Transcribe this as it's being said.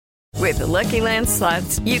With the Lucky Land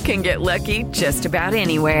Slots, you can get lucky just about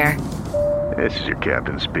anywhere. This is your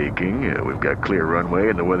captain speaking. We've got clear runway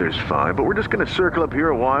and the weather's fine, but we're just going to circle up here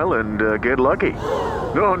a while and get lucky.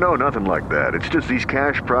 No, nothing like that. It's just these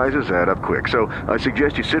cash prizes add up quick. So I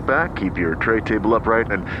suggest you sit back, keep your tray table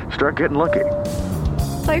upright, and start getting lucky.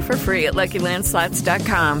 Play for free at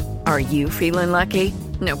LuckyLandSlots.com. Are you feeling lucky?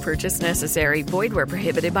 No purchase necessary. Void where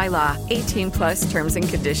prohibited by law. 18 plus terms and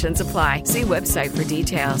conditions apply. See website for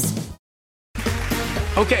details.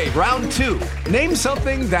 Okay, round two. Name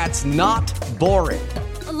something that's not boring.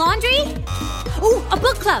 A laundry? Ooh, a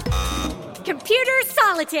book club. Computer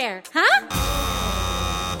solitaire, huh?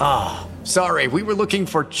 Ah, sorry, we were looking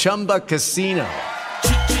for Chumba Casino.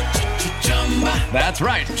 That's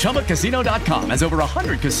right, ChumbaCasino.com has over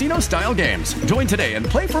 100 casino-style games. Join today and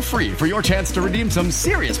play for free for your chance to redeem some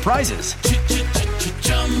serious prizes.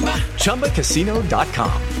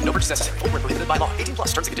 ChumbaCasino.com. No purchase necessary. Void where prohibited by law. 18 plus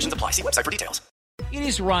terms and conditions apply. See website for details. It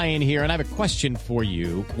is Ryan here, and I have a question for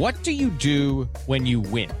you. What do you do when you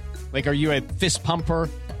win? Like, are you a fist pumper,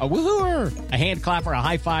 a woo-hooer, a hand clapper, a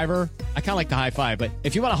high-fiver? I kind of like the high-five, but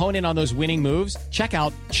if you want to hone in on those winning moves, check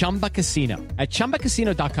out Chumba Casino. At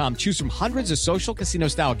ChumbaCasino.com, choose from hundreds of social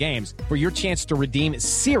casino-style games for your chance to redeem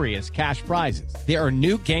serious cash prizes. There are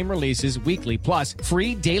new game releases weekly, plus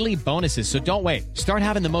free daily bonuses, so don't wait. Start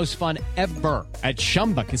having the most fun ever at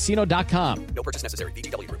ChumbaCasino.com. No purchase necessary.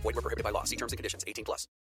 VGW. Void where prohibited by law. See terms and conditions. 18 plus.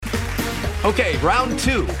 Okay, round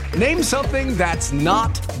two. Name something that's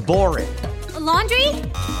not boring. A laundry?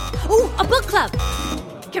 Ooh, a book club.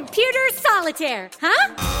 Computer solitaire,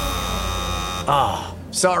 huh? Ah,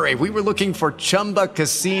 sorry, we were looking for Chumba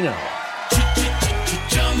Casino.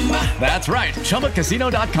 That's right,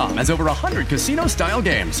 ChumbaCasino.com has over 100 casino-style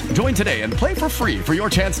games. Join today and play for free for your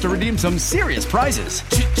chance to redeem some serious prizes.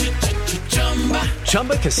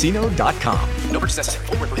 ChumbaCasino.com. No purchase necessary.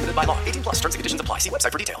 Void where prohibited by law. 18 plus terms and conditions apply. See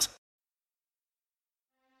website for details.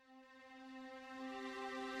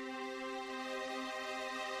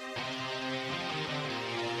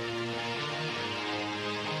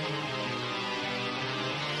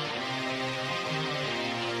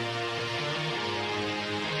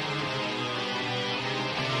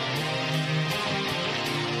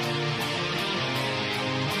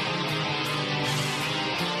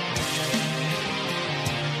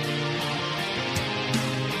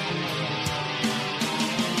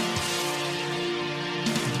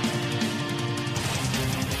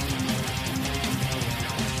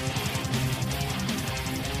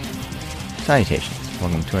 Salutations.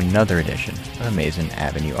 Welcome to another edition of Amazing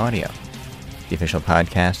Avenue Audio, the official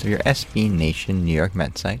podcast of your SB Nation New York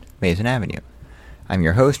Mets site, Amazing Avenue. I'm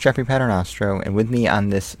your host, Jeffrey Paternostro, and with me on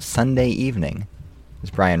this Sunday evening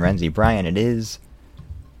is Brian Renzi. Brian, it is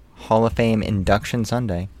Hall of Fame Induction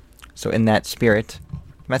Sunday, so in that spirit,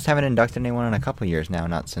 Mets haven't inducted anyone in a couple years now,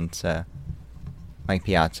 not since Mike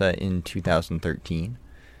Piazza in 2013.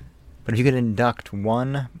 But if you could induct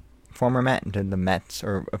one former Met into the Mets,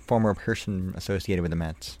 or a former person associated with the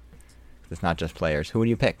Mets, it's not just players, who would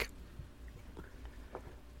you pick?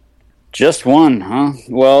 Just one, huh?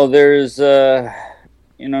 Well, there's,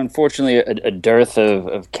 unfortunately a dearth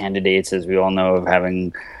of candidates, as we all know, of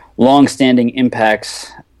having long-standing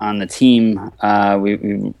impacts on the team.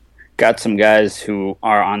 We've got some guys who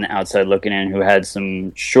are on the outside looking in who had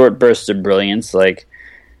some short bursts of brilliance, like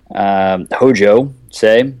Hojo,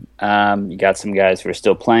 say. You got some guys who are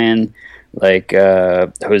still playing, like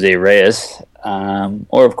Jose Reyes.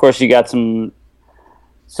 Or, of course, you got some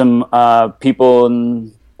people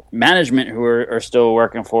in management who are still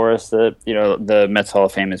working for us. That, the Mets Hall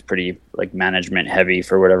of Fame is pretty management heavy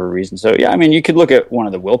for whatever reason. So yeah, I mean, you could look at one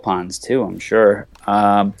of the Wilpons too, I'm sure.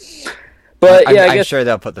 But yeah, I'm sure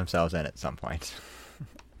they'll put themselves in at some point.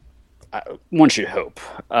 One should hope.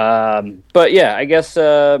 But yeah, I guess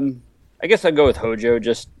I'd go with Hojo.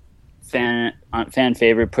 Just fan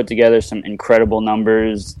favorite, put together some incredible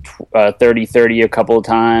numbers, 30-30 a couple of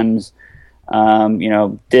times.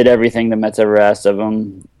 Did everything the Mets ever asked of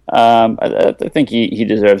him. I think he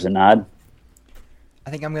deserves a nod. I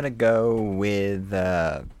think I'm going to go with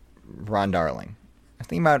Ron Darling. I was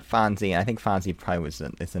thinking about Fonzie, and I think Fonzie probably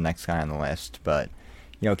is the next guy on the list. But,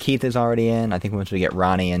 Keith is already in. I think once we get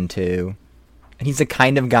Ronnie in, too. And he's the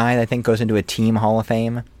kind of guy that I think goes into a team Hall of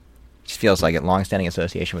Fame. Just feels like a long-standing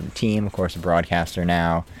association with the team. Of course, a broadcaster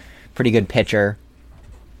now. Pretty good pitcher.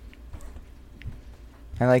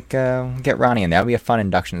 I like get Ronnie in there. That would be a fun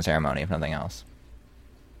induction ceremony, if nothing else.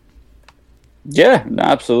 Yeah,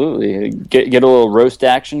 absolutely. Get a little roast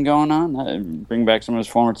action going on. Bring back some of his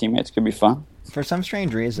former teammates. Could be fun. For some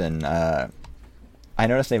strange reason, I I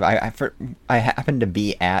noticed I happened to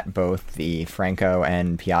be at both the Franco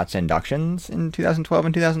and Piazza inductions in 2012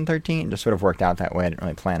 and 2013. It just sort of worked out that way. I didn't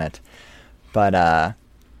really plan it. But I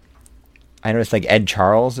noticed like Ed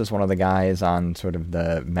Charles is one of the guys on sort of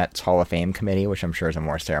the Mets Hall of Fame committee, which I'm sure is a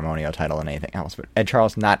more ceremonial title than anything else. But Ed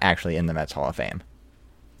Charles not actually in the Mets Hall of Fame.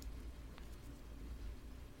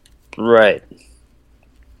 Right.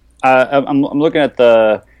 I'm looking at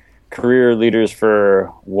the career leaders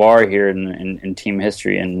for WAR here in team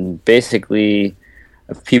history, and basically,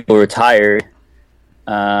 if people retired,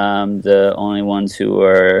 the only ones who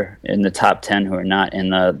are in the top 10 who are not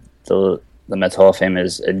in the Mets Hall of Fame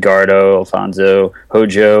is Edgardo, Alfonso,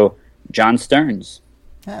 Hojo, John Stearns.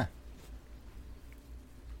 Yeah.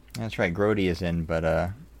 That's right. Grody is in,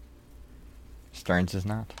 but Stearns is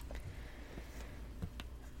not.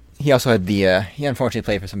 He also had he unfortunately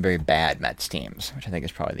played for some very bad Mets teams, which I think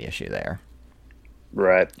is probably the issue there.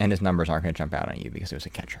 Right. And his numbers aren't going to jump out on you because he was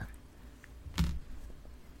a catcher.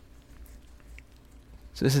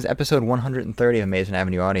 So this is episode 130 of Mason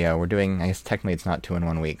Avenue Audio. We're doing, I guess technically it's not 2 in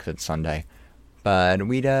 1 week because it's Sunday. But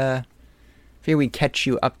we'd figure we'd catch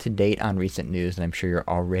you up to date on recent news that I'm sure you're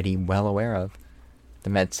already well aware of.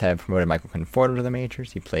 The Mets have promoted Michael Conforto to the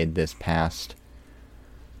majors. He played this past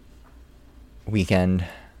weekend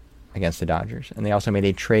against the Dodgers. And they also made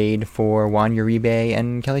a trade for Juan Uribe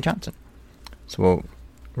and Kelly Johnson. So we'll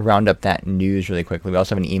round up that news really quickly. We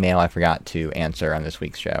also have an email I forgot to answer on this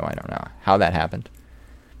week's show. I don't know how that happened.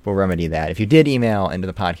 We'll remedy that. If you did email into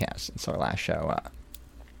the podcast, it's our last show.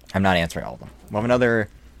 I'm not answering all of them. We'll have another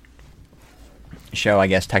show, I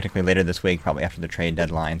guess, technically later this week, probably after the trade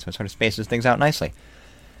deadline, so it sort of spaces things out nicely.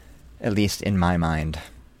 At least in my mind.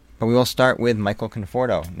 But we will start with Michael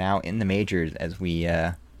Conforto, now in the majors, as we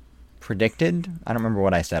predicted. I don't remember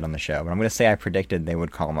what I said on the show, but I'm going to say I predicted they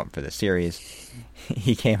would call him up for the series.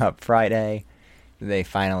 He came up Friday. They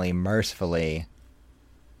finally, mercifully,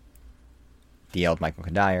 DL'd Michael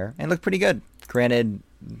Cuddyer, and looked pretty good. Granted,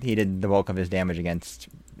 he did the bulk of his damage against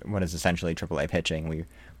what is essentially AAA pitching. We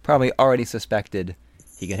probably already suspected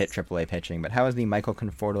he could hit AAA pitching, but how has the Michael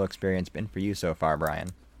Conforto experience been for you so far, Brian?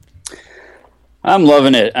 I'm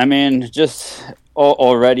loving it. I mean, just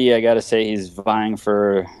already, I got to say, he's vying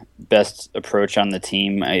for best approach on the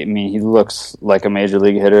team. I mean, he looks like a major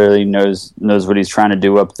league hitter. He knows what he's trying to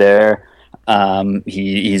do up there.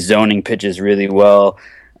 He's zoning pitches really well.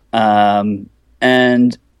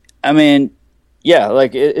 And I mean, yeah,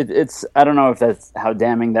 like it's. I don't know if that's how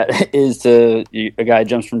damning that is to a guy who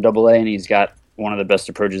jumps from AA and he's got one of the best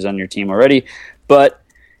approaches on your team already. But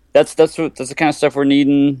that's the kind of stuff we're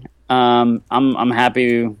needing. I'm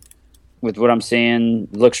happy with what I'm seeing.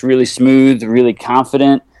 Looks really smooth, really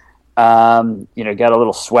confident. Got a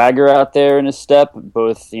little swagger out there in his step,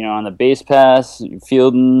 both on the base pass,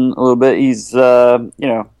 fielding a little bit. He's had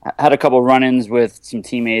a couple run-ins with some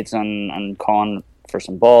teammates on calling for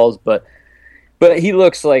some balls, but he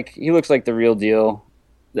looks like the real deal.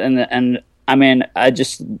 And I mean,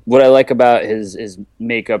 what I like about his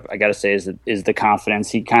makeup, I gotta say, is the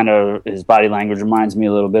confidence. His body language reminds me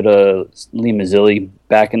a little bit of Lee Mazzilli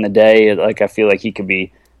back in the day. Like, I feel like he could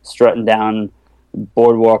be strutting down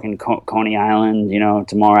boardwalk in Coney Island,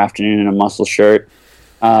 tomorrow afternoon in a muscle shirt.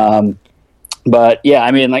 But yeah,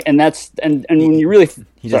 I mean, like, and when you really,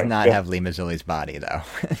 he does not have Lee Mazzilli's body, though.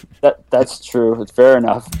 That's true. It's fair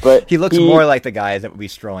enough. But he looks more like the guys that would be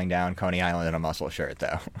strolling down Coney Island in a muscle shirt,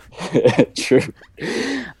 though. True.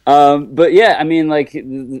 But yeah, I mean, like,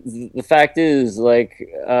 the fact is, like,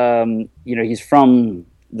 he's from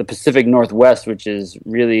the Pacific Northwest, which is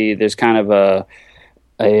really, there's kind of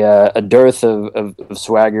a dearth of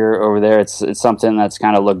swagger over there. It's something that's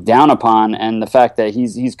kind of looked down upon, and the fact that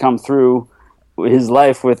he's come through his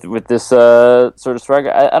life with this sort of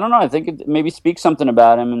swagger, I don't know. I think it maybe speaks something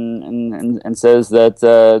about him and says that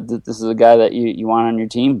this is a guy that you want on your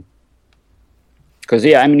team. Because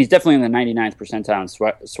yeah, I mean, he's definitely in the 99th percentile in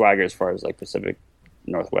swagger as far as like Pacific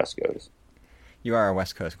Northwest goes. You are a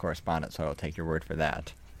West Coast correspondent, so I'll take your word for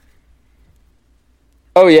that.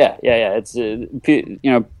 Oh yeah. It's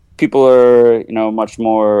people are much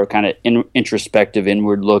more kind of introspective,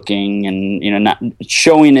 inward looking, and not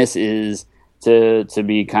showiness is to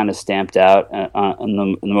be kind of stamped out on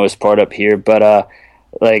the most part up here. But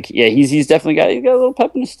he's definitely got a little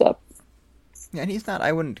pep in his step. Yeah, and he's not.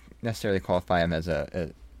 I wouldn't necessarily qualify him as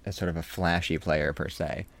a sort of a flashy player per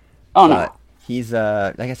se. Oh no, he's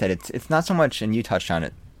like I said, it's not so much, and you touched on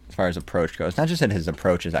it. As far as approach goes, not just that his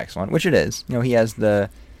approach is excellent, which it is. He has the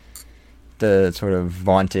sort of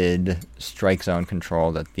vaunted strike zone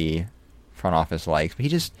control that the front office likes.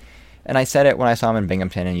 But and I said it when I saw him in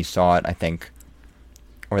Binghamton, and you saw it, I think,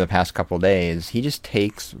 over the past couple days, he just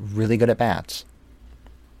takes really good at bats.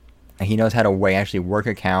 And he knows how to actually work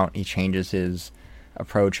a count. He changes his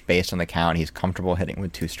approach based on the count. He's comfortable hitting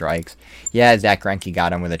with 2 strikes. Yeah, Zach Greinke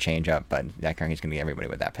got him with a changeup, but Zach Greinke's going to get everybody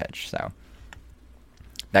with that pitch. So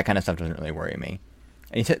that kind of stuff doesn't really worry me.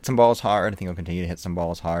 And he's hit some balls hard. I think he'll continue to hit some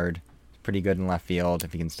balls hard. He's pretty good in left field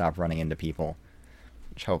if he can stop running into people,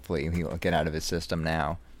 which hopefully he'll get out of his system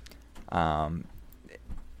now. And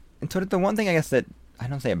so the one thing I guess that, I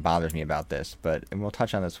don't say it bothers me about this, but and we'll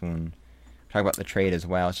touch on this when we talk about the trade as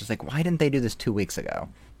well. It's just like, why didn't they do this 2 weeks ago?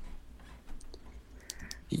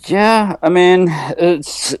 Yeah, I mean,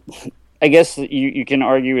 I guess you can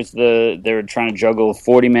argue they're trying to juggle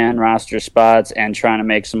 40-man roster spots and trying to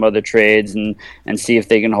make some other trades and see if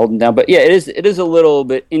they can hold him down. But yeah, it is a little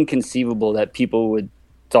bit inconceivable that people would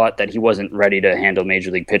thought that he wasn't ready to handle major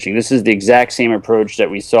league pitching. This is the exact same approach that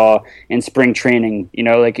we saw in spring training.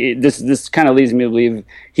 This kind of leads me to believe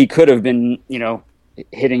he could have been,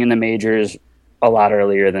 hitting in the majors a lot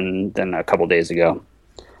earlier than a couple days ago.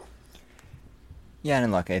 Yeah,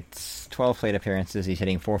 and look, it's 12 plate appearances. He's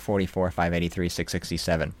hitting 444, 583,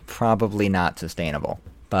 667. Probably not sustainable,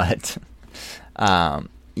 but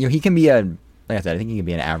he can be like I said, I think he can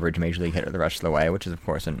be an average major league hitter the rest of the way, which is of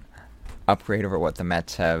course an upgrade over what the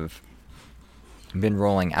Mets have been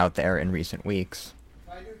rolling out there in recent weeks.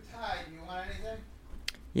 If I do Tide, do you want anything?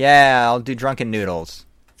 Yeah, I'll do drunken noodles.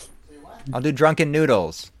 Say what? I'll do drunken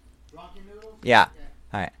noodles. Drunken noodles? Yeah. Okay.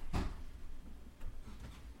 All right.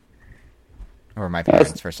 Or my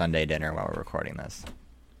parents for Sunday dinner while we're recording this.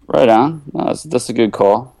 Right on. No, that's a good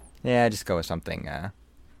call. Yeah, just go with something.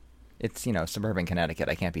 It's, suburban Connecticut.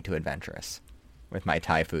 I can't be too adventurous with my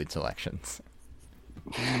Thai food selections.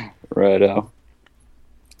 Righto.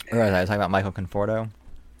 I was talking about Michael Conforto.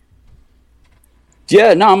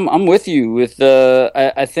 Yeah, no, I'm with you.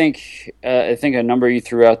 I think a number you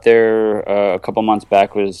threw out there a couple months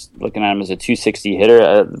back was looking at him as a 260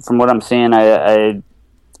 hitter. From what I'm seeing, I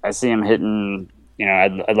see him hitting.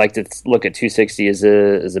 I'd like to look at 260 as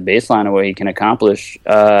a baseline of what he can accomplish,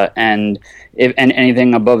 and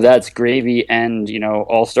anything above that's gravy and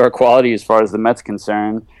all-star quality as far as the Mets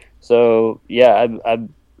concerned. So yeah,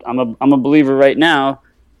 I'm a believer right now,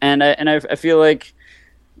 and I feel like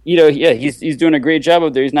he's doing a great job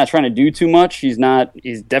up there. He's not trying to do too much. He's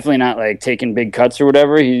definitely not like taking big cuts or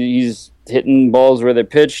whatever. He's hitting balls where they're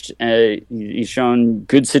pitched. He's shown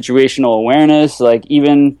good situational awareness. Like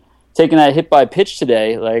even taking that hit by pitch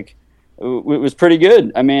today, like it was pretty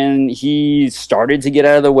good. I mean, he started to get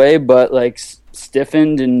out of the way, but like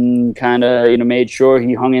stiffened and kind of made sure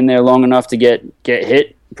he hung in there long enough to get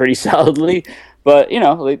hit pretty solidly. But you're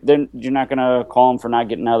not gonna call him for not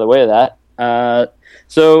getting out of the way of that.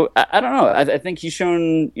 So I don't know. I think he's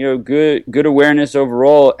shown good awareness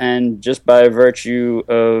overall, and just by virtue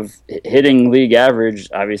of hitting league average,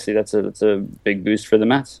 obviously that's a big boost for the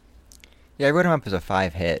Mets. Yeah, I wrote him up as a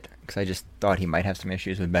 5 hit because I just thought he might have some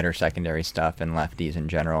issues with better secondary stuff and lefties in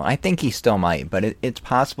general. I think he still might, but it's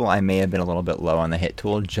possible I may have been a little bit low on the hit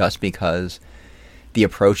tool just because the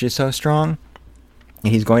approach is so strong,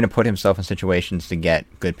 and he's going to put himself in situations to get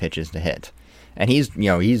good pitches to hit. And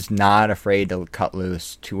he's not afraid to cut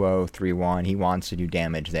loose 2-0, 3-1. He wants to do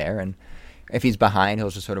damage there, and if he's behind, he'll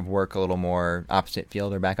just sort of work a little more opposite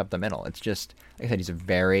field or back up the middle. It's just, like I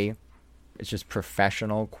said, it's just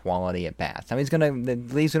professional quality at bats. Now the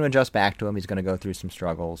league's gonna adjust back to him. He's gonna go through some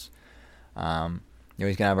struggles.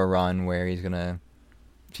 He's gonna have a run where he's gonna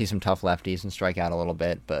see some tough lefties and strike out a little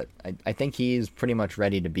bit. But I think he's pretty much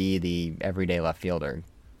ready to be the everyday left fielder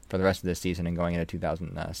for the rest of this season and going into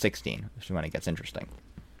 2016, which is when it gets interesting.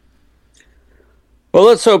 Well,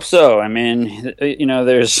 let's hope so. I mean,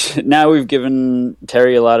 now we've given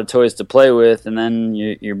Terry a lot of toys to play with, and then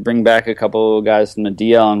you bring back a couple of guys from the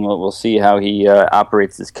DL, and we'll see how he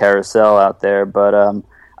operates this carousel out there. But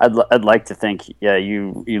I'd like to think, yeah,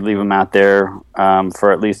 you leave him out there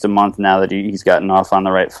for at least a month now that he's gotten off on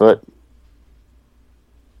the right foot.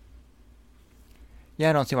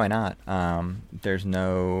 Yeah, I don't see why not. There's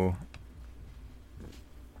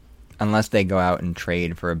unless they go out and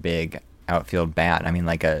trade for a big outfield bat. I mean,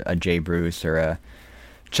 like a Jay Bruce or a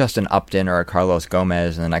Justin Upton or a Carlos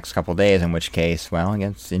Gomez in the next couple days, in which case, well, I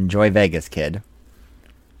guess enjoy Vegas, kid.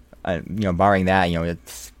 Barring that,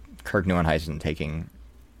 it's Kirk Neuenhuisen taking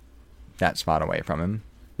that spot away from him.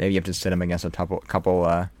 Maybe you have to sit him against a couple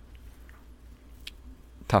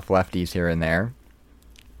tough lefties here and there.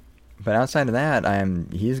 But outside of that,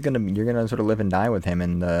 you're gonna sort of live and die with him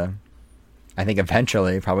in I think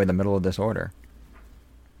eventually probably the middle of this order.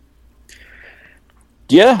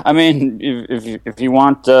 Yeah, I mean, if you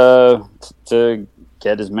want to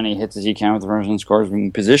get as many hits as he can with runners in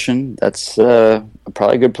scoring position, that's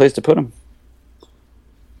probably a good place to put him.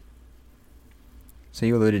 So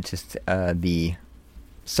you alluded to the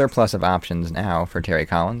surplus of options now for Terry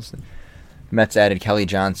Collins. Mets added Kelly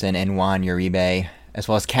Johnson and Juan Uribe, as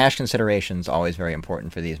well as cash considerations, always very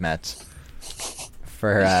important for these Mets.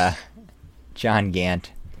 For John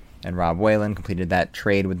Gant and Rob Whalen, completed that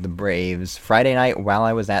trade with the Braves Friday night while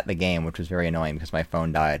I was at the game, which was very annoying because my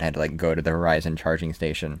phone died. I had to go to the Verizon charging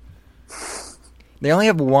station. They only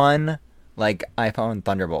have one iPhone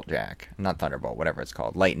Thunderbolt jack, not Thunderbolt, whatever it's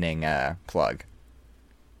called, Lightning plug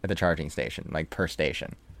at the charging station, per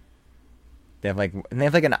station. They have an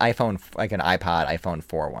iPhone, an iPod, iPhone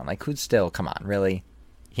 4 one. Who'd still, come on, really?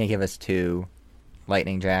 You can't give us two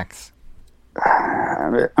Lightning jacks?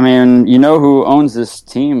 I mean, you know who owns this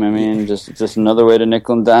team. I mean, just another way to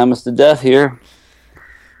nickel and dime us to death here.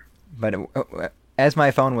 But as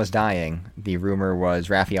my phone was dying, the rumor was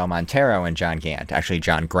Rafael Montero and John Gant. Actually,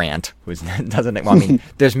 John Grant, who doesn't... Well, I mean,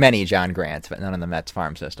 there's many John Grants, but none in the Mets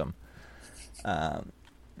farm system.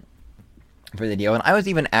 For the deal. And I was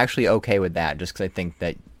even actually okay with that, just because I think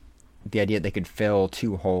that the idea that they could fill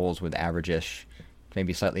two holes with average-ish,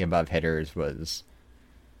 maybe slightly above hitters was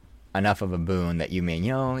enough of a boon that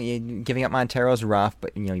giving up Montero's rough,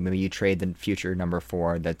 but maybe you trade the future number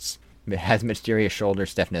 4 that has mysterious shoulder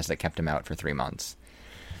stiffness that kept him out for 3 months.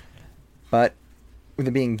 But with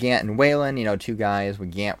it being Gant and Whalen, two guys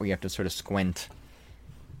with Gant where you have to sort of squint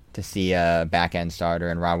to see a back-end starter,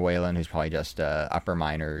 and Rob Whalen, who's probably just upper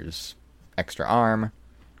minors extra arm.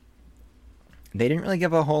 They didn't really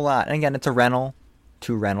give a whole lot. And again, it's a rental.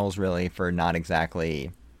 2 rentals, really, for not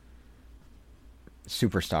exactly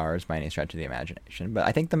superstars by any stretch of the imagination. But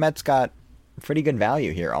I think the Mets got pretty good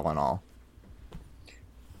value here, all in all.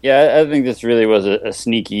 Yeah, I think this really was a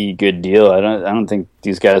sneaky good deal. I don't think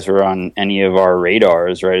these guys were on any of our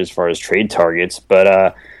radars, right, as far as trade targets. But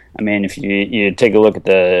I mean, if you take a look at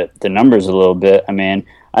the numbers a little bit, I mean,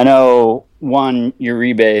 I know Juan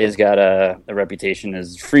Uribe has got a reputation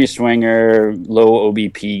as free swinger, low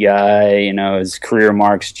OBP guy. His career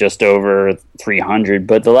mark's just over 300.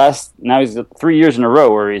 But now he's 3 years in a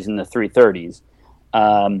row where he's in the 330s.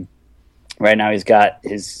 Right now he's got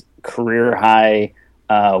his career high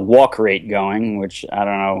walk rate going, which I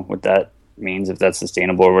don't know what that means, if that's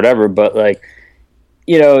sustainable or whatever. But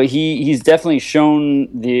he's definitely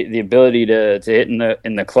shown the ability to hit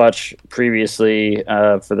in the clutch previously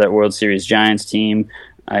for that World Series Giants team.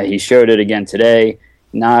 He showed it again today.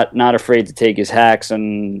 Not afraid to take his hacks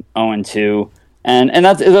on 0-2, and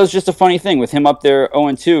that was just a funny thing with him up there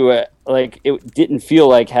 0-2. It didn't feel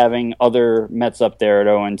like having other Mets up there at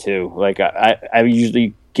 0-2. I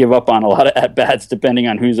usually give up on a lot of at bats depending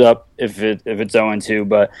on who's up if it's 0-2,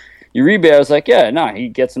 but Uribe, I was like, he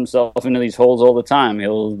gets himself into these holes all the time.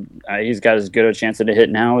 He's got as good a chance at a hit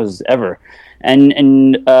now as ever, and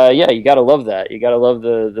you gotta love that. You gotta love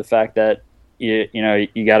the fact that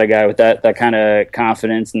you got a guy with that kind of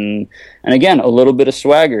confidence and again a little bit of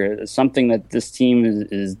swagger. It's something that this team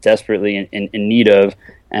is desperately in need of,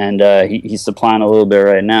 and he's supplying a little bit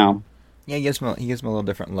right now. Yeah, he gives him a little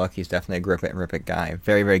different look. He's definitely a grip it and rip it guy.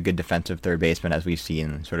 Very, very good defensive third baseman, as we've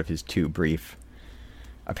seen sort of his 2 brief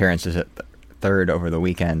appearances at third over the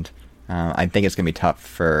weekend. I think it's going to be tough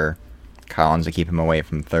for Collins to keep him away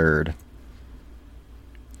from third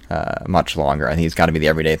much longer. I think he's got to be the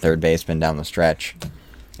everyday third baseman down the stretch,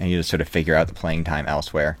 and you just sort of figure out the playing time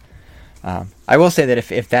elsewhere. I will say that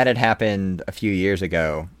if that had happened a few years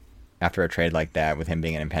ago, after a trade like that, with him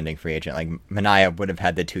being an impending free agent, Manaea would have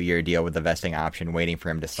had the 2-year deal with the vesting option waiting for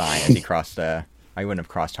him to sign as he crossed I wouldn't have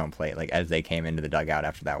crossed home plate, as they came into the dugout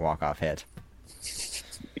after that walk-off hit.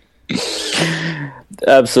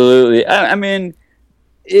 Absolutely. I mean,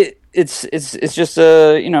 it's just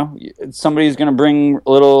somebody's going to bring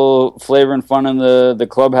a little flavor and fun in the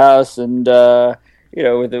clubhouse, and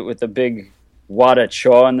with a big wad of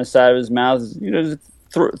chaw on the side of his mouth,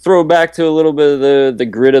 throw back to a little bit of the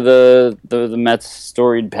grit of the Mets'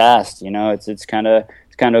 storied past. It's kind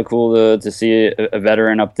of cool to see a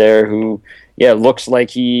veteran up there who looks like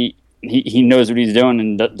he knows what he's doing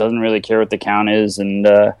and doesn't really care what the count is, and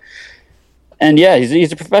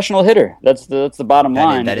he's a professional hitter. That's the bottom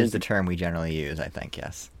line. That is the term we generally use, I think.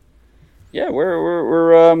 Yes. Yeah,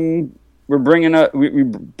 we're bringing we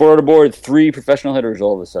brought aboard 3 professional hitters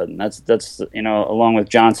all of a sudden. That's along with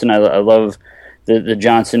Johnson. I love the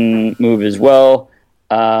Johnson move as well.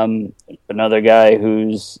 Another guy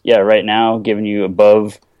who's right now giving you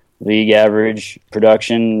above league average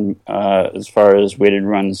production as far as weighted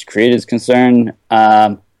runs created is concerned.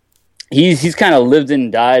 He's kind of lived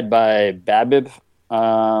and died by BABIP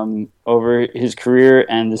over his career,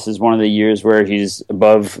 and this is one of the years where he's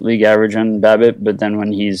above league average on BABIP, but then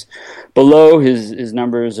when he's below, his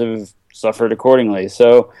numbers have suffered accordingly.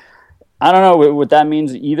 So I don't know what that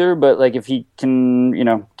means either, but like if he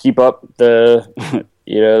can, keep up the,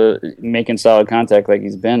 making solid contact like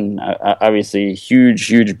he's been, obviously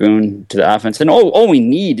huge boon to the offense. And all we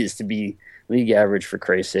need is to be league average, for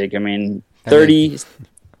Christ's sake. I mean, 30.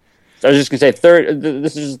 I was just going to say,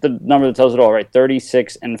 this is the number that tells it all, right?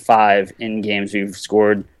 36-5 in games we've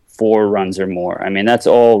scored 4 runs or more. I mean, that's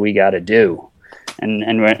all we got to do. And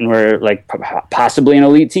we're like possibly an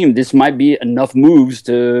elite team. This might be enough moves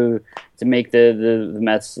to make the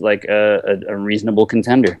Mets like a reasonable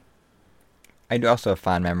contender. I do also have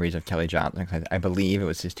fond memories of Kelly Johnson. I believe it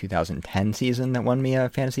was his 2010 season that won me a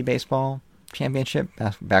fantasy baseball championship,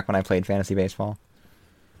 back when I played fantasy baseball.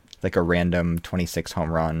 Like a random 26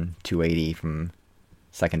 home run, 280 from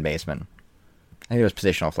second baseman. I think there was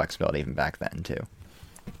positional flexibility even back then, too.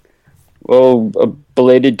 Well, a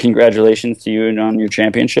belated congratulations to you on your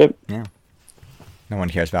championship. Yeah. No one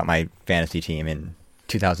cares about my fantasy team in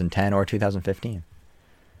 2010 or 2015.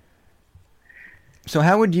 So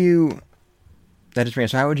how would you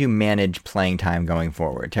manage playing time going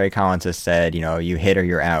forward? Terry Collins has said, you hit or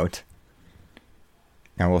you're out.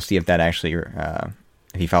 Now we'll see if that actually,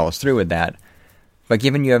 if he follows through with that. But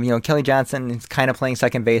given you have, Kelly Johnson is kind of playing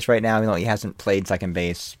second base right now, he hasn't played second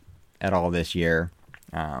base at all this year.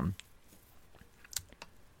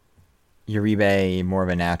 Uribe, more of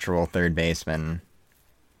a natural third baseman.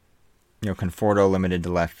 Conforto limited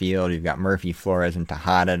to left field. You've got Murphy, Flores, and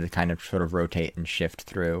Tejada to kind of sort of rotate and shift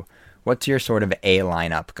through. What's your sort of A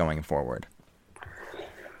lineup going forward?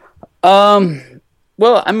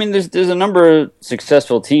 Well, I mean, there's a number of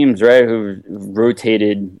successful teams, right, who've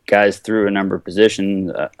rotated guys through a number of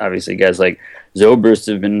positions. Obviously, guys like Zobrist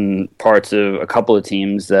have been parts of a couple of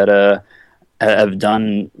teams that have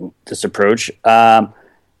done this approach,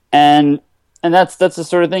 and that's the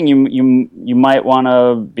sort of thing you might want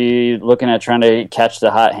to be looking at, trying to catch the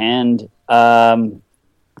hot hand.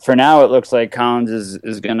 For now, it looks like Collins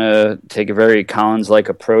is going to take a very Collins-like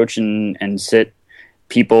approach and sit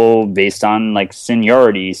people based on like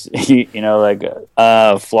seniorities.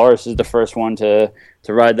 Flores is the first one to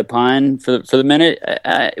ride the pine for the minute.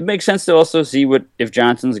 It makes sense to also see if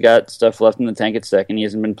Johnson's got stuff left in the tank at second. He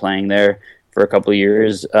hasn't been playing there for a couple of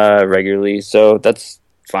years regularly, so that's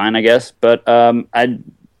fine, I guess. But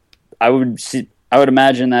I would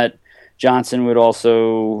imagine that Johnson would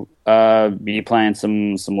also be playing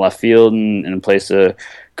some left field in place of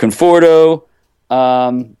Conforto.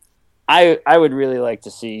 I would really like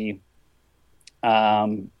to see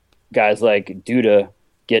guys like Duda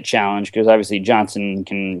get challenged, because obviously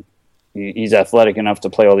Johnson he's athletic enough to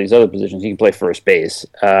play all these other positions. He can play first base.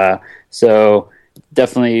 So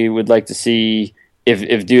definitely would like to see if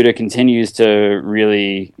Duda continues to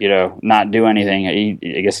really, not do anything.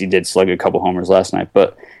 I guess he did slug a couple homers last night,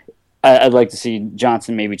 but I'd like to see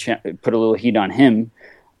Johnson maybe put a little heat on him.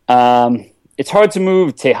 It's hard to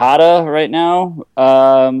move Tejada right now.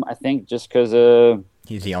 I think just because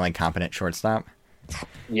he's the only competent shortstop.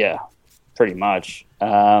 Yeah, pretty much.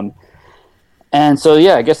 And so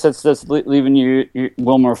I guess that's leaving you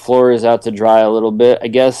Wilmer Flores out to dry a little bit. I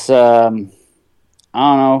guess I don't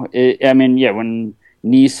know. When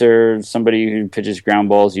Nice or somebody who pitches ground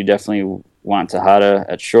balls, you definitely want Tejada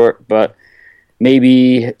at short, but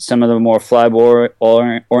maybe some of the more fly ball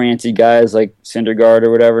oriented guys like Syndergaard or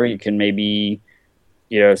whatever, you can maybe,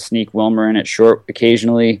 sneak Wilmer in at short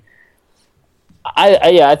occasionally.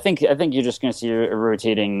 I think you're just going to see a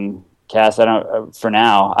rotating cast. For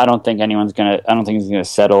now. I don't think he's going to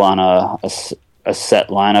settle on a set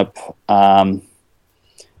lineup.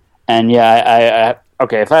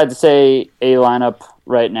 Okay. If I had to say a lineup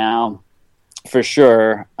right now, for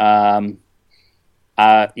sure. I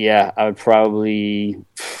would probably.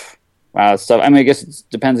 Wow, it's tough. I mean, I guess it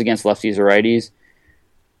depends against lefties or righties.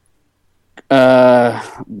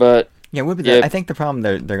 But yeah, would be I think the problem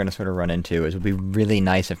they're going to sort of run into is it would be really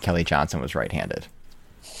nice if Kelly Johnson was right-handed.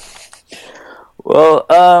 Well,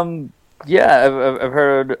 I've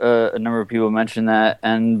heard a number of people mention that,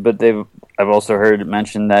 but I've also heard it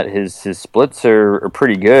mentioned that his splits are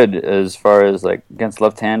pretty good as far as like against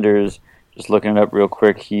left-handers. Just looking it up real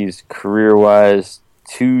quick, he's career-wise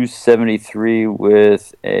 273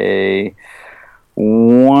 with a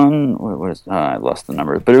I lost the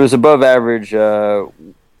number, but it was above average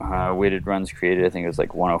weighted runs created. I think it was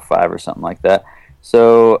like 105 or something like that.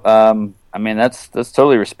 So, that's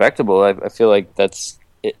totally respectable. I feel like that's.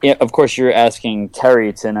 Of course, you're asking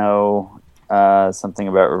Terry to know something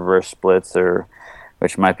about reverse splits,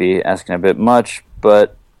 which might be asking a bit much.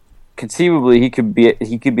 but conceivably he could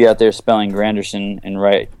be out there spelling Granderson and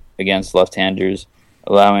right against left-handers,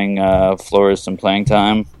 allowing Flores some playing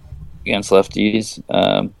time against lefties.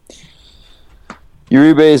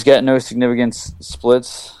 Uribe's got no significant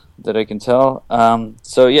splits that I can tell.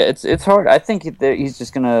 So yeah, it's hard. I think he's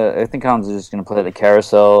just gonna. I think Collins is just gonna play the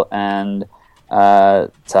carousel, and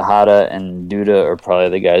Tejada and Duda are probably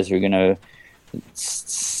the guys who are gonna,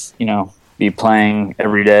 be playing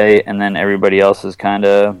every day, and then everybody else is kind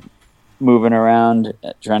of moving around,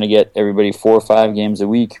 trying to get everybody 4 or 5 games a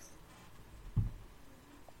week.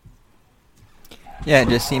 Yeah, it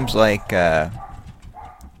just seems like if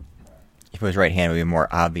it was right hand, it would be a more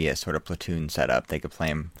obvious sort of platoon setup. They could play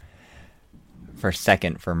him for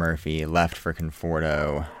second for Murphy, left for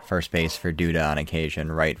Conforto, first base for Duda on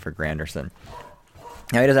occasion, right for Granderson.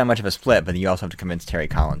 Now, he doesn't have much of a split, but you also have to convince Terry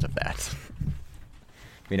Collins of that.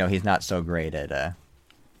 We know he's not so great at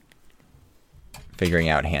figuring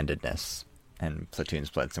out handedness and platoon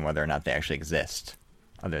splits and whether or not they actually exist.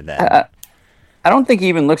 Other than I don't think he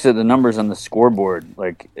even looks at the numbers on the scoreboard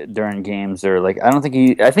like during games, or like I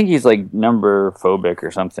think he's like number phobic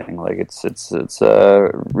or something. Like it's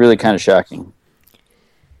really kind of shocking.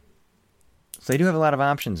 So they do have a lot of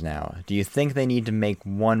options now. Do you think they need to make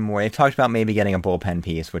one more? They've talked about maybe getting a bullpen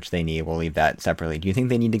piece, which they need. We'll leave that separately. Do you think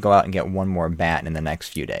they need to go out and get one more bat in the next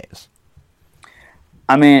few days?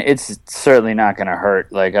 I mean, it's certainly not going to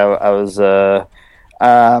hurt. Like I was,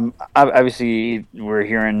 obviously we're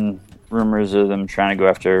hearing rumors of them trying to go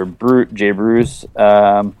after Jay Bruce,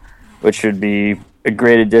 which would be a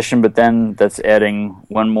great addition. But then that's adding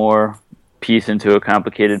one more piece into a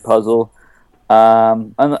complicated puzzle.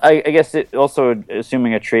 And I guess it also,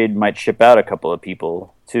 assuming a trade might ship out a couple of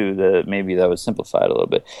people too, maybe that would simplify it a little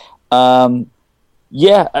bit.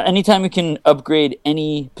 Yeah, anytime you can upgrade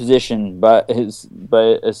any position by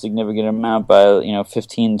a significant amount, by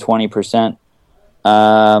 15-20%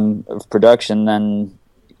 of production, then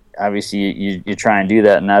obviously you try and do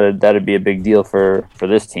that, and that'd be a big deal for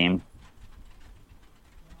this team.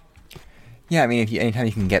 Yeah, I mean, anytime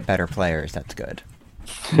you can get better players, that's good.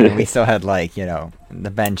 We still had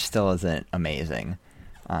the bench still isn't amazing.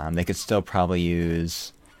 They could still probably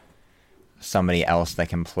use somebody else that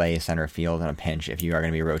can play center field in a pinch if you are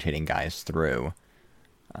going to be rotating guys through,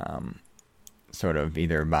 sort of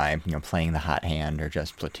either by playing the hot hand or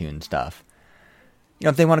just platoon stuff.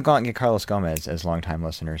 If they want to go out and get Carlos Gomez, as longtime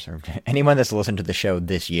listeners or anyone that's listened to the show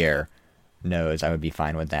this year knows, I would be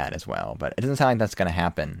fine with that as well. But it doesn't sound like that's going to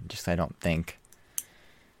happen. Just I don't think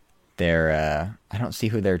they're. I don't see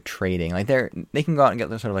who they're trading. Like they can go out and get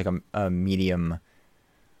sort of like a medium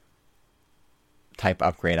type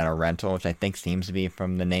upgrade on a rental, which I think seems to be,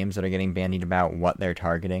 from the names that are getting bandied about, what they're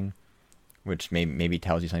targeting, which maybe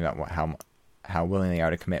tells you something about how willing they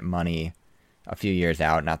are to commit money a few years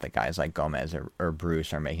out. Not that guys like Gomez or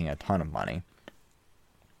Bruce are making a ton of money.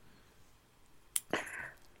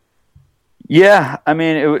 Yeah, I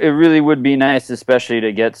mean, it really would be nice, especially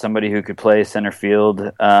to get somebody who could play center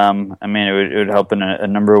field. I mean, it would help in a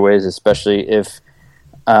number of ways, especially if, say,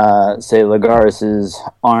 Lagares'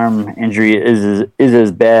 arm injury is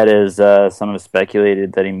as bad as some have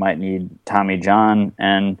speculated that he might need Tommy John,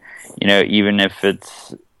 and even if it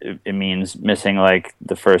means missing like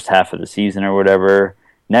the first half of the season or whatever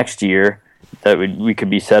next year, that we could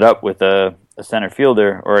be set up with a center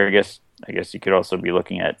fielder, or I guess you could also be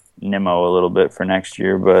looking at Nimmo a little bit for next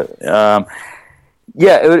year. But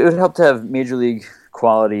yeah, it would help to have major league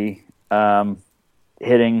quality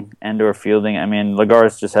hitting and or fielding. I mean,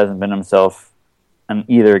 Lagares just hasn't been himself on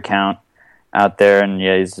either account out there, and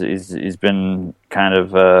yeah, he's been kind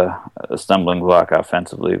of a stumbling block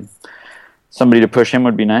offensively. Somebody to push him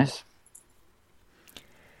would be nice.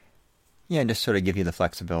 Yeah, and just sort of give you the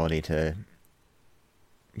flexibility to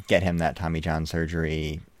get him that Tommy John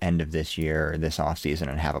surgery end of this year or this offseason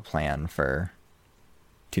and have a plan for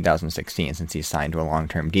 2016, since he's signed to a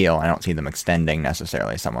long-term deal. I don't see them extending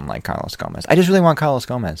necessarily someone like Carlos Gomez. I just really want Carlos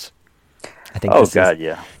Gomez. I think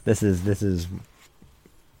this is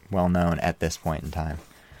well known at this point in time.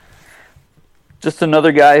 Just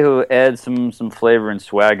another guy who adds some flavor and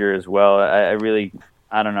swagger as well. I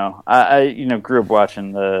don't know. I grew up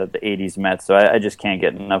watching the 80s Mets, so I just can't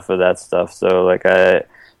get enough of that stuff. So like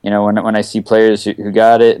when I see players who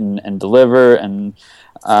got it and deliver, and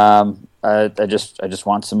I just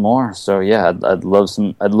want some more. So yeah, I'd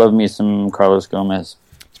love me some Carlos Gomez.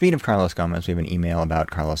 Speaking of Carlos Gomez, we have an email about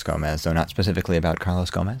Carlos Gomez, though not specifically about Carlos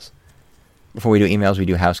Gomez. Before we do emails, we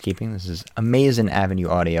do housekeeping. This is Amazing Avenue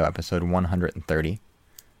Audio, episode 130.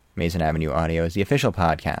 Amazing Avenue Audio is the official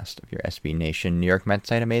podcast of your SB Nation New York Mets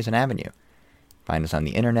site, Amazing Avenue. Find us on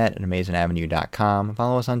the internet at AmazingAvenue.com.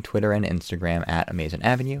 Follow us on Twitter and Instagram at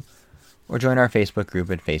AmazingAvenue. Or join our Facebook group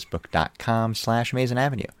at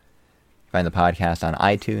Facebook.com/AmazingAvenue. Find the podcast on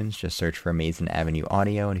iTunes. Just search for Amazing Avenue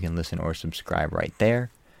Audio, and you can listen or subscribe right there.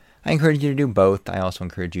 I encourage you to do both. I also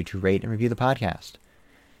encourage you to rate and review the podcast.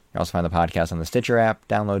 You can also find the podcast on the Stitcher app.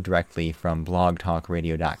 Download directly from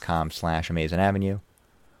blogtalkradio.com/AmazingAvenue.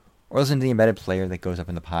 Or listen to the embedded player that goes up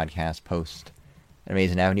in the podcast post at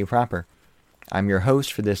Amazing Avenue proper. I'm your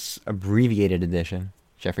host for this abbreviated edition,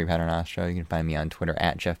 Jeffrey Paternostro. You can find me on Twitter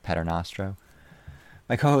at Jeff Paternostro.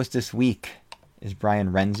 My co-host this week is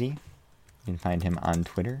Brian Renzi. You can find him on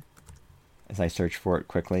Twitter. As I search for it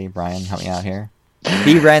quickly, Brian, help me out here.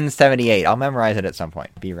 BRen78. I'll memorize it at some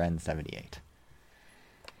point. BRen78.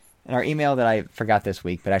 And our email that I forgot this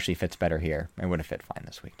week, but actually fits better here, and would have fit fine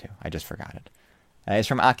this week too. I just forgot it. It's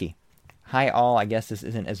from Aki. Hi all, I guess this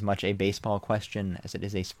isn't as much a baseball question as it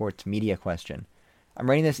is a sports media question. I'm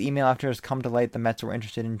writing this email after it has come to light the Mets were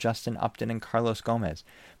interested in Justin Upton and Carlos Gomez.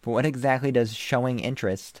 But what exactly does showing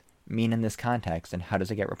interest mean in this context, and how does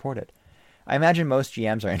it get reported? I imagine most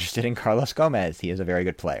GMs are interested in Carlos Gomez. He is a very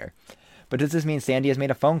good player. But does this mean Sandy has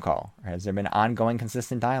made a phone call? Or has there been ongoing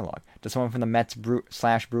consistent dialogue? Does someone from the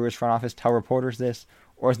Mets/Brewers front office tell reporters this?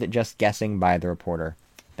 Or is it just guessing by the reporter?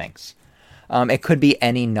 Thanks. It could be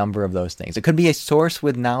any number of those things. It could be a source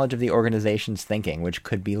with knowledge of the organization's thinking, which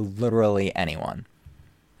could be literally anyone.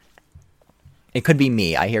 It could be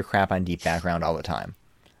me. I hear crap on Deep Background all the time.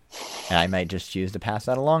 And I might just choose to pass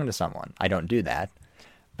that along to someone. I don't do that.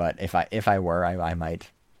 But if I were, I might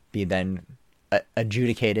be then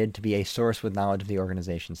adjudicated to be a source with knowledge of the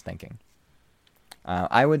organization's thinking.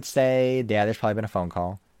 I would say, yeah, there's probably been a phone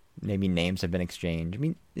call. Maybe names have been exchanged. I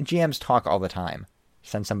mean, GMs talk all the time.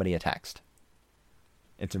 Send somebody a text.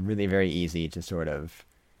 It's really very easy to sort of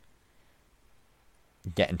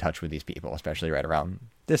get in touch with these people, especially right around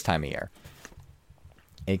this time of year.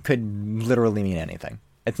 It could literally mean anything.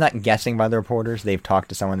 It's not guessing by the reporters. They've talked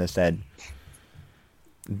to someone that said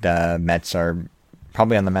the Mets are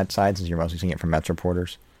probably on the Mets side, since you're mostly seeing it from Mets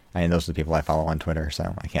reporters. I mean, those are the people I follow on Twitter,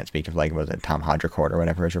 so I can't speak of, like, was it Tom Hodgecourt or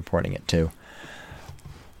whatever is reporting it too.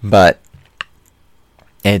 But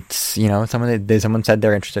it's, someone said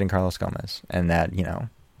they're interested in Carlos Gomez, and that,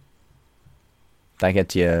 that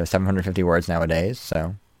gets you 750 words nowadays,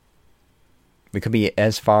 so we could be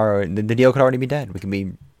as far, the deal could already be dead. We could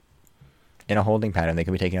be in a holding pattern. They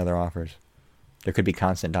could be taking other offers. There could be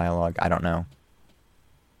constant dialogue. I don't know.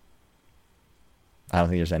 I don't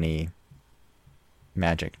think there's any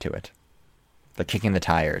magic to it. The kicking the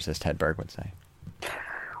tires, as Ted Berg would say.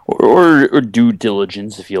 Or due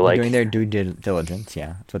diligence, if you like. Doing their due diligence,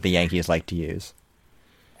 yeah. That's what the Yankees like to use.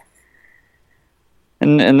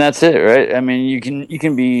 And that's it, right? I mean, you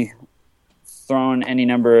can be throwing any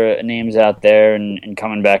number of names out there and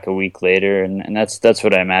coming back a week later, and that's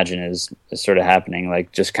what I imagine is sort of happening.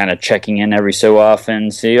 Like, just kind of checking in every so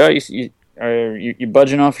often, see, are you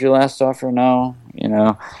budging off your last offer? No,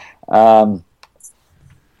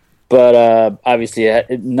 But obviously,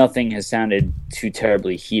 nothing has sounded too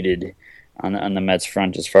terribly heated on the Mets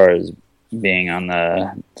front as far as being on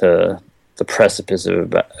the precipice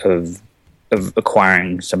of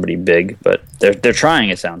acquiring somebody big. But they're trying.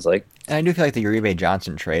 It sounds like. And I do feel like the Uribe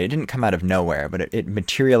Johnson trade, it didn't come out of nowhere, but it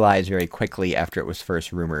materialized very quickly after it was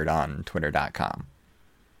first rumored on Twitter.com.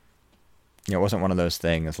 It wasn't one of those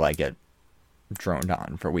things like it droned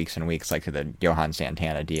on for weeks and weeks, like the Johan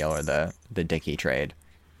Santana deal or the Dickey trade.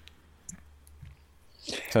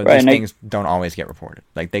 So right, these things don't always get reported.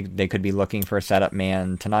 Like, they could be looking for a setup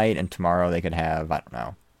man tonight, and tomorrow they could have, I don't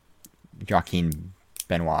know, Joaquin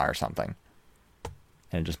Benoit or something.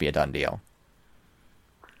 And it'd just be a done deal.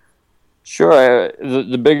 Sure.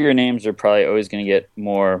 The bigger names are probably always going to get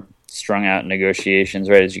more strung out negotiations,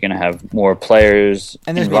 right? As you're going to have more players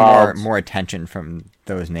and there's involved. More attention from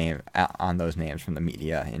those names from the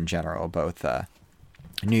media in general, both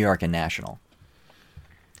New York and national.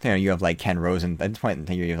 You have like Ken Rosenthal. At this point,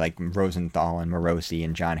 you have like Rosenthal and Morosi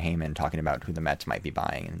and John Heyman talking about who the Mets might be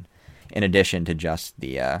buying, and in addition to just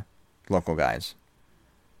the local guys.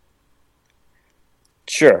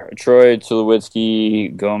 Sure, Troy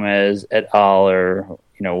Tulowitzki, Gomez, et al. Are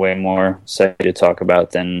way more excited to talk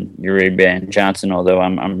about than Uribe and Johnson. Although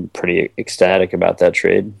I'm pretty ecstatic about that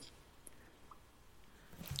trade.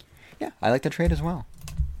 Yeah, I like the trade as well.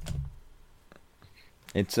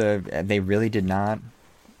 It's they really did not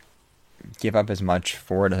give up as much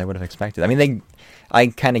for it as I would have expected. I mean, I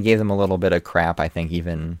kind of gave them a little bit of crap, I think,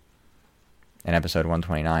 even in episode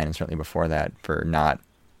 129, and certainly before that, for not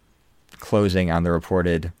closing on the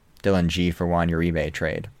reported Dylan G for Juan Uribe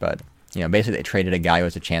trade. But, basically they traded a guy who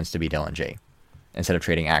has a chance to be Dylan G. instead of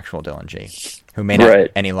trading actual Dylan G, who may not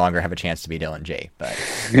any longer have a chance to be Dylan G, but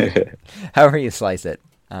however you slice it,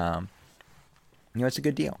 it's a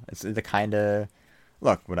good deal. It's the kind of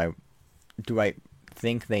look. Do I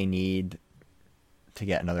think they need to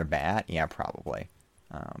get another bat? Yeah, probably.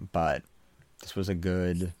 But this was a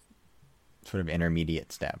good sort of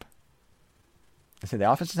intermediate step. I said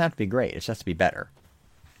the offense doesn't have to be great; it just has to be better.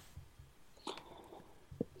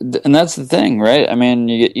 And that's the thing, right? I mean,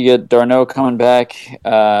 you get d'Arnaud coming back.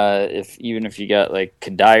 Even if you got like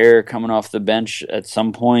Kadire coming off the bench at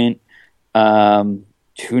some point,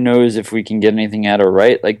 who knows if we can get anything out of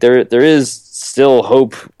Wright? Like there is still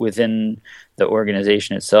hope within the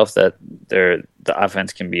organization itself that the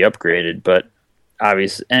offense can be upgraded. But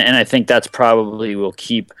obviously, and I think that's probably will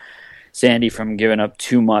keep Sandy from giving up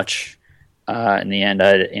too much. In the end,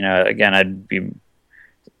 I'd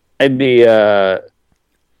be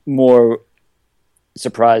more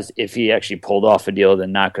surprised if he actually pulled off a deal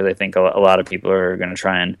than not, because I think a lot of people are going to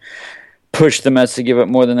try and push the Mets to give up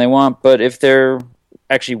more than they want. But if they're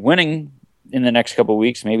actually winning in the next couple of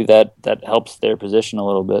weeks, maybe that helps their position a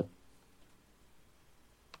little bit.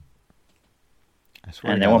 I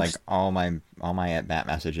swear, and like all my at bat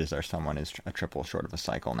messages are someone is a triple short of a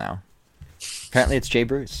cycle now. Apparently, it's Jay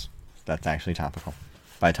Bruce. That's actually topical.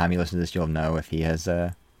 By the time you listen to this, you'll know if he has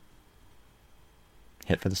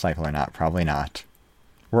hit for the cycle or not. Probably not.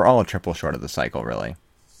 We're all a triple short of the cycle, really,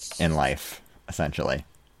 in life, essentially.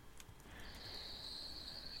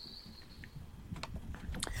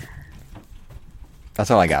 That's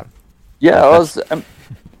all I got. Yeah,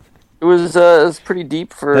 it was pretty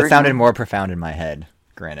deep for. That sounded more profound in my head.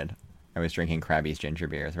 Granted, I was drinking Krabby's ginger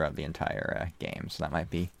beer throughout the entire game, so that might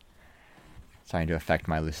be starting to affect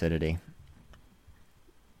my lucidity.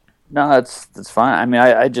 No, that's fine. I mean,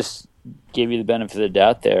 I just gave you the benefit of the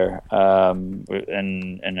doubt there, and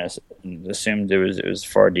assumed it was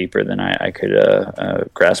far deeper than I could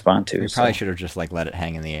grasp onto. We probably should have just let it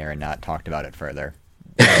hang in the air and not talked about it further.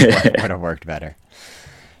 Would have worked better.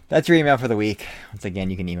 That's your email for the week. Once again,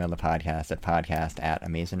 you can email the podcast at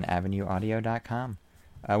podcast@amazingavenueaudio.com.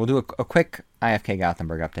 We'll do a quick IFK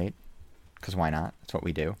Gothenburg update, because why not? That's what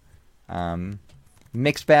we do.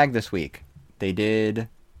 Mixed bag this week. They did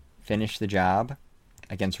finish the job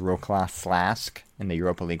against Wrocław Slask in the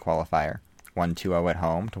Europa League qualifier. Won 2-0 at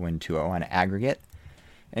home to win 2-0 on aggregate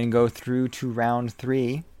and go through to round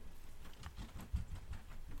 3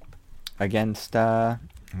 against, I'm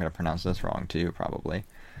going to pronounce this wrong too, probably,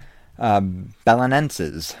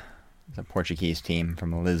 Belenenses. It's a Portuguese team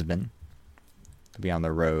from Lisbon. They'll be on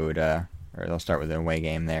the road, or they'll start with an away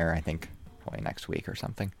game there, I think, probably next week or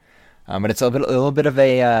something. But it's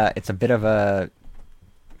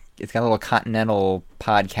it's got a little continental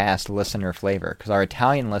podcast listener flavor, because our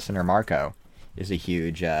Italian listener, Marco, is a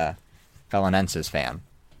huge Belenenses fan.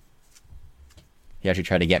 He actually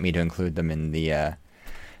tried to get me to include them in the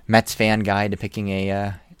Mets fan guide to picking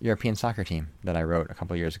a European soccer team that I wrote a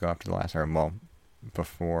couple years ago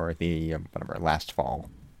before the, last fall,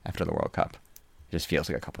 after the World Cup. It just feels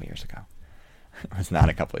like a couple years ago. It was not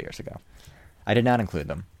a couple years ago. I did not include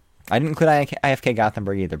them. I didn't include IFK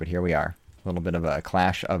Gothenburg either, but here we are. A little bit of a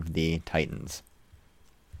clash of the titans,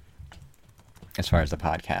 as far as the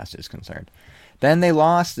podcast is concerned. Then they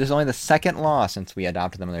lost. This is only the second loss since we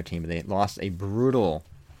adopted them on their team. But they lost a brutal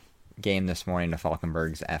game this morning to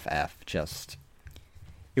Falkenberg's FF.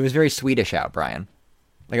 It was very Swedish out, Brian.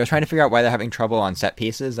 I was trying to figure out why they're having trouble on set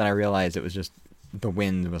pieces, and I realized it was just the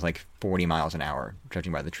wind was 40 miles an hour,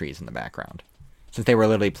 judging by the trees in the background. Since they were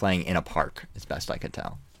literally playing in a park, as best I could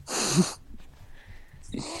tell.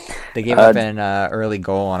 They gave up an early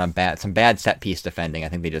goal on some bad set-piece defending. I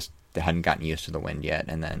think they hadn't gotten used to the wind yet,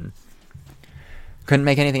 and then couldn't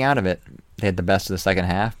make anything out of it. They had the best of the second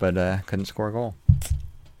half, but couldn't score a goal.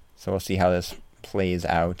 So we'll see how this plays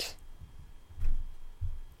out.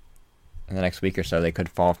 In the next week or so, they could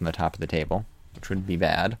fall from the top of the table, which would be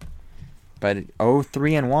bad. But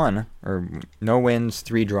 0-3-1, or no wins,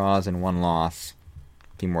 3 draws, and 1 loss,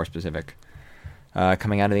 to be more specific.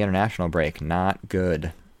 Coming out of the international break, not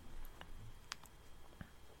good.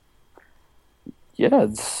 Yeah,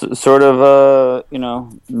 it's sort of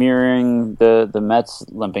mirroring the Mets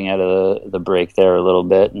limping out of the break there a little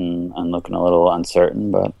bit and looking a little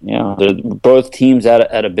uncertain. But they're both teams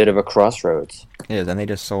at a bit of a crossroads. It is, and they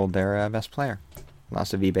just sold their best player,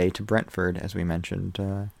 Lasavebe, to Brentford, as we mentioned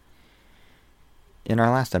in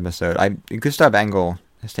our last episode. Gustav Engel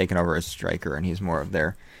has taken over as striker, and he's more of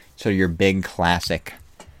their sort of your big classic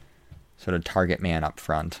sort of target man up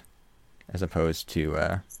front, as opposed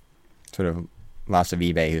to sort of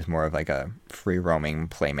Lasavebe, who's more of a free roaming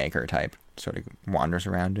playmaker type, sort of wanders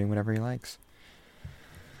around doing whatever he likes.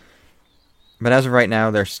 But as of right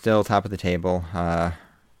now, they're still top of the table.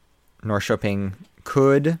 Norrköping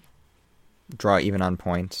could draw even on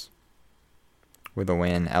points with a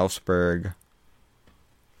win. Elfsborg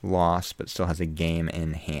lost, but still has a game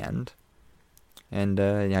in hand. And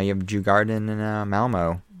now you have Djurgården and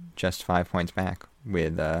Malmo just 5 points back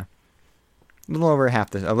with a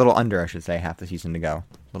little under, I should say, half the season to go.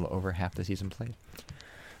 A little over half the season played.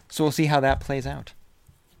 So we'll see how that plays out.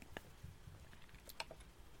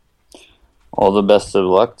 All the best of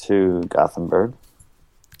luck to Gothenburg.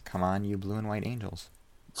 Come on, you blue and white angels.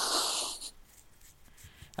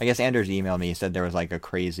 I guess Anders emailed me. He said there was like a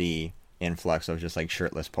crazy influx of just like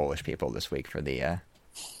shirtless Polish people this week for the... I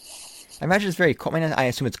imagine it's very cold. I mean, I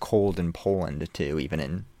assume it's cold in Poland too, even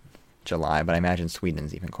in July, but I imagine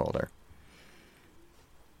Sweden's even colder.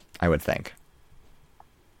 I would think.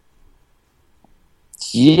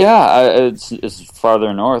 Yeah, it's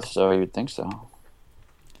farther north, so you would think so.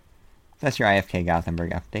 That's your IFK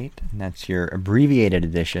Gothenburg update, and that's your abbreviated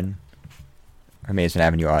edition of Mason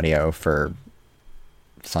Avenue Audio for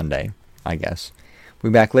Sunday, I guess.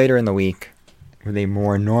 We'll be back later in the week with a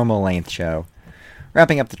more normal length show,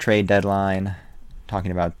 wrapping up the trade deadline,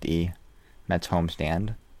 talking about the Mets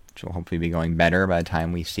homestand, which will hopefully be going better by the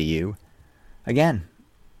time we see you again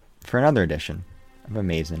for another edition of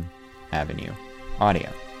Amazing Avenue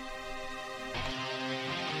Audio.